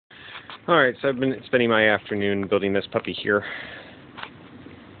Alright, so I've been spending my afternoon building this puppy here.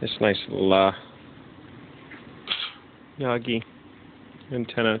 This nice little yagi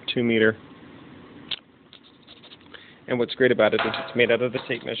antenna, 2-meter. And what's great about it is it's made out of the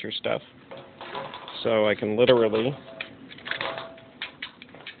tape measure stuff. So I can literally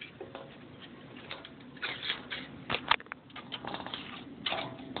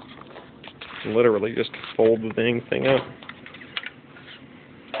just fold the thing up.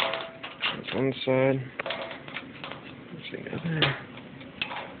 That's one side. Let's see there.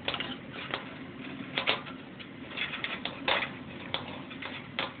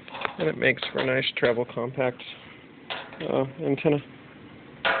 And it makes for a nice travel compact antenna.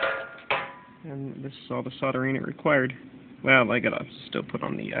 And this is all the soldering it required. Well, I gotta still put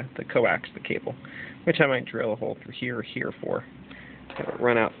on the coax, the cable, which I might drill a hole through here for. Have it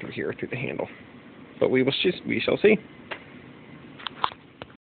run out through here through the handle. But we shall see.